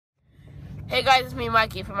Hey guys, it's me,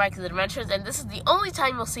 Mikey from Mikey's Adventures, and this is the only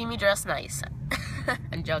time you'll see me dress nice.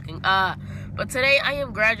 I'm joking. But today I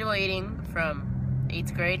am graduating from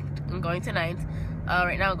 8th grade. I'm going to 9th.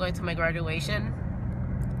 Right now I'm going to my graduation.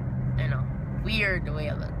 I know, weird the way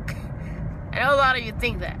I look. I know a lot of you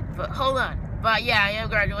think that, but hold on. But yeah, I am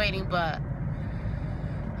graduating, but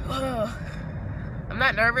I'm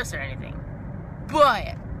not nervous or anything.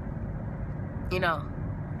 But, you know,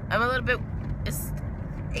 I'm a little bit, it's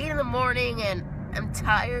 8 in the morning and I'm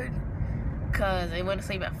tired because I went to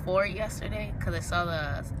sleep at 4 yesterday because I saw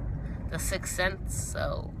the Sixth Sense,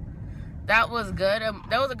 so that was good.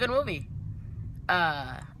 That was a good movie.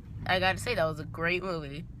 I gotta say, that was a great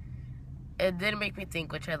movie. It did make me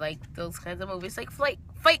think, which I like those kinds of movies, like Fight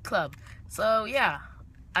Club. So yeah,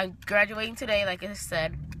 I'm graduating today, like I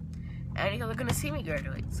said, and you're gonna see me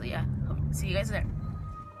graduate. So yeah, hope to see you guys there.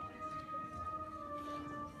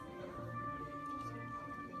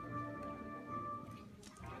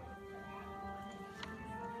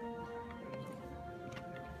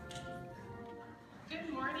 Good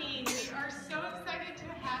morning. We are so excited to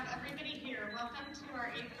have everybody here. Welcome to our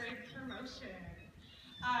 8th grade promotion.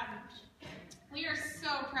 We are so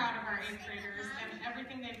proud of our 8th graders and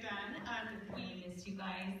everything they've done. We miss you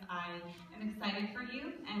guys. I am excited for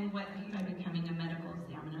you and what you are becoming a medical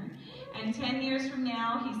examiner. And 10 years from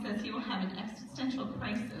now, he says he will have an existential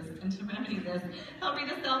crisis, and to remedy this, he'll read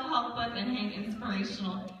a self-help book and hang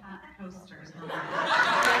inspirational cat posters.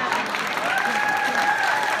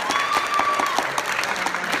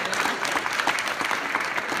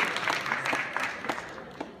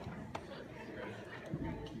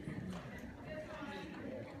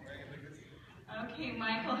 Okay,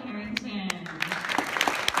 Michael Harrington. In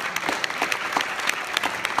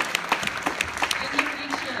the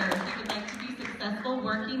future, he would like to be successful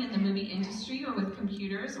working in the movie industry or with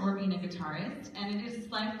computers or being a guitarist. And it is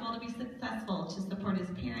his life goal to be successful, to support his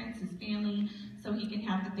parents, his family, so he can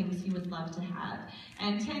have the things he would love to have.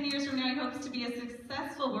 And 10 years from now, he hopes to be a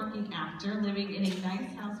successful working actor, living in a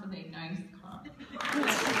nice house with a nice car.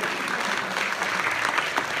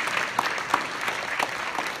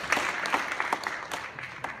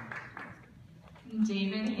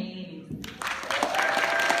 David Hayes. In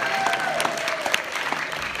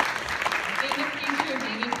the future,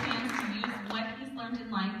 David plans to use what he's learned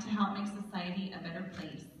in life to help make society a better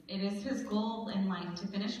place. It is his goal in life to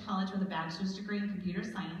finish college with a bachelor's degree in computer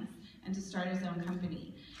science and to start his own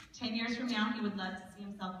company. 10 years from now, he would love to see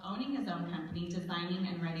himself owning his own company, designing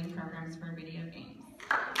and writing programs for video games.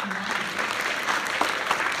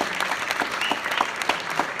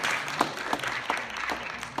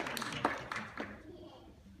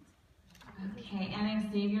 Okay,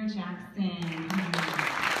 and Xavier Jackson.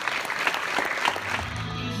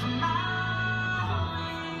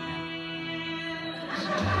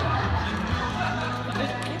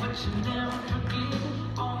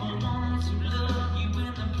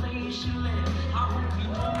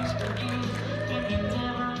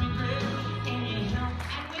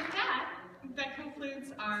 That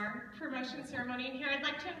concludes our promotion ceremony. And here I'd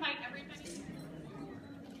like to invite everybody.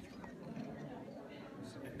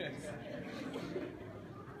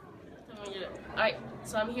 Alright,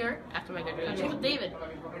 so I'm here after my graduation with David.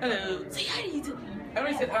 Hello. Say hi to YouTube. I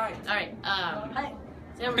already said hi. Alright, hi.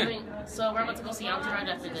 So yeah, we're about to go see Entourage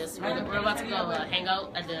after this. We're about to go hang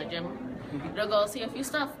out at the gym. We'll go see a few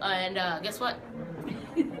stuff, and guess what?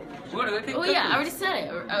 Oh yeah, I already said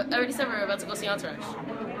it. I already said we're about to go see Entourage.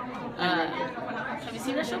 Have you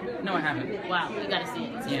seen that show? No, I haven't. Wow, you gotta see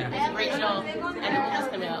it. It's Yeah. a great show, and the movie's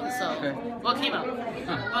coming out, so, well, it came out.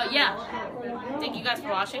 But yeah, thank you guys for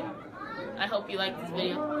watching. I hope you liked this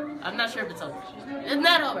video. I'm not sure if it's over. It's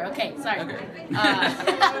not over, okay, sorry. Okay.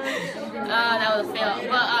 That was a fail.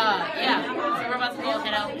 But yeah, so we're about to go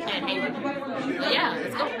head out and hang out. But yeah,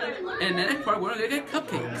 let's go. And the next part, we're gonna get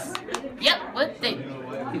cupcakes. Yep, with David.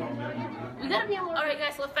 We gotta be able. Alright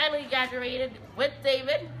guys, so I finally graduated with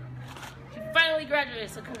David. He finally graduated,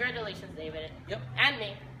 so congratulations, David. Yep. And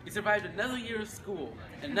me. You survived another year of school,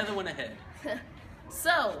 another one ahead.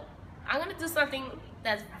 So, I'm gonna do something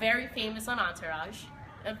that's very famous on Entourage.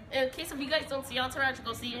 In case if you guys don't see Entourage,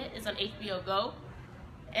 go see it. It's on HBO Go.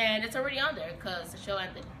 And it's already on there because the show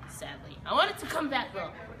ended, sadly. I want it to come back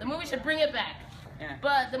though. The movie should bring it back. Yeah.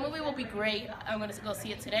 But the movie will be great. I'm gonna go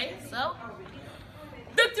see it today, so.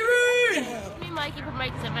 Victory! Me, Mikey from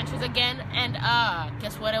Mikey's Adventures again, and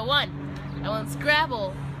guess what I won? I won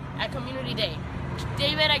Scrabble at Community Day.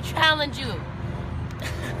 David, I challenge you.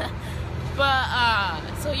 But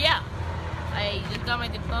so yeah, I just got my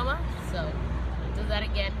diploma, so I'll do that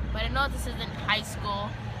again. But I know this isn't high school.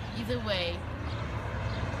 Either way,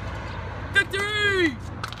 victory!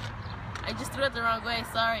 I just drew it the wrong way,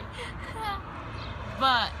 sorry.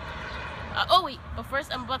 But, oh wait, but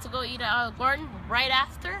first I'm about to go eat at Olive Garden. Right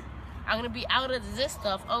after, I'm going to be out of this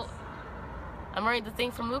stuff. Oh, I'm wearing the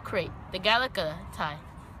thing from Loot Crate, the Gallica tie.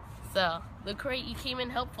 So, Loot Crate, you came in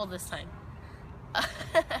helpful this time.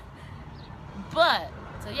 But,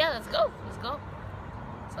 so yeah, let's go. So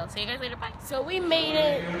I'll see you guys later, bye. So we made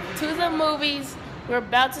it to the movies. We're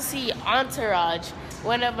about to see Entourage,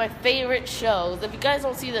 one of my favorite shows. If you guys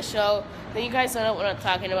don't see the show, then you guys don't know what I'm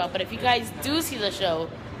talking about. But if you guys do see the show,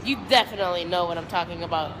 you definitely know what I'm talking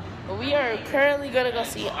about. But we are currently gonna go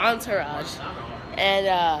see Entourage.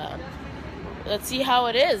 And let's see how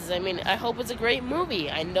it is. I mean, I hope it's a great movie.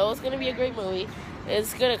 I know it's gonna be a great movie.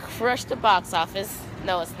 It's gonna crush the box office.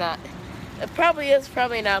 No, it's not. It probably is,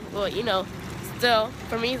 probably not. But you know, still,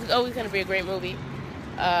 for me, it's always gonna be a great movie.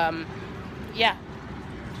 Yeah.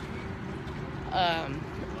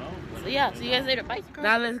 So yeah, see you guys later. Bye.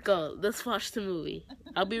 Now let's go. Let's watch the movie.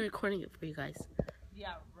 I'll be recording it for you guys.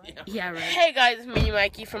 Yeah, right. Hey guys, it's me,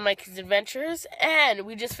 Mikey from Mikey's Adventures, and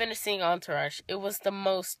we just finished seeing Entourage. It was the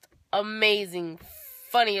most amazing,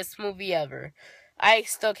 funniest movie ever. I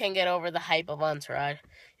still can't get over the hype of Entourage.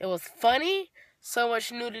 It was funny. So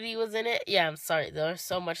much nudity was in it. Yeah, I'm sorry. There was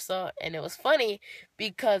so much so. And it was funny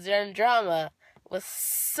because their drama was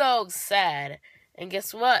so sad. And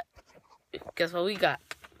guess what? Guess what we got?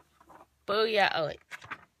 Booyah. Oh, wait.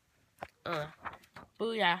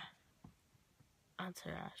 Booyah.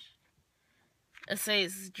 Entourage. It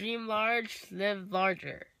says, dream large, live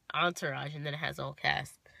larger. Entourage. And then it has the whole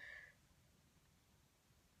cast.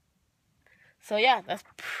 So yeah, that's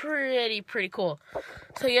pretty cool.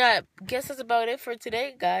 So yeah, guess that's about it for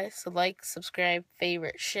today, guys. So like, subscribe,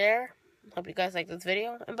 favorite, share. Hope you guys like this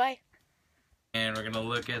video, and bye. And we're gonna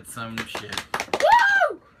look at some shit.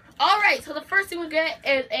 Woo! Alright, so the first thing we get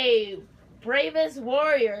is a Bravest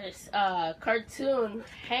Warriors cartoon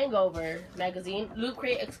hangover magazine, Loot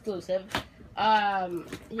Crate exclusive.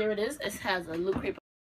 Here it is. It has a Loot Crate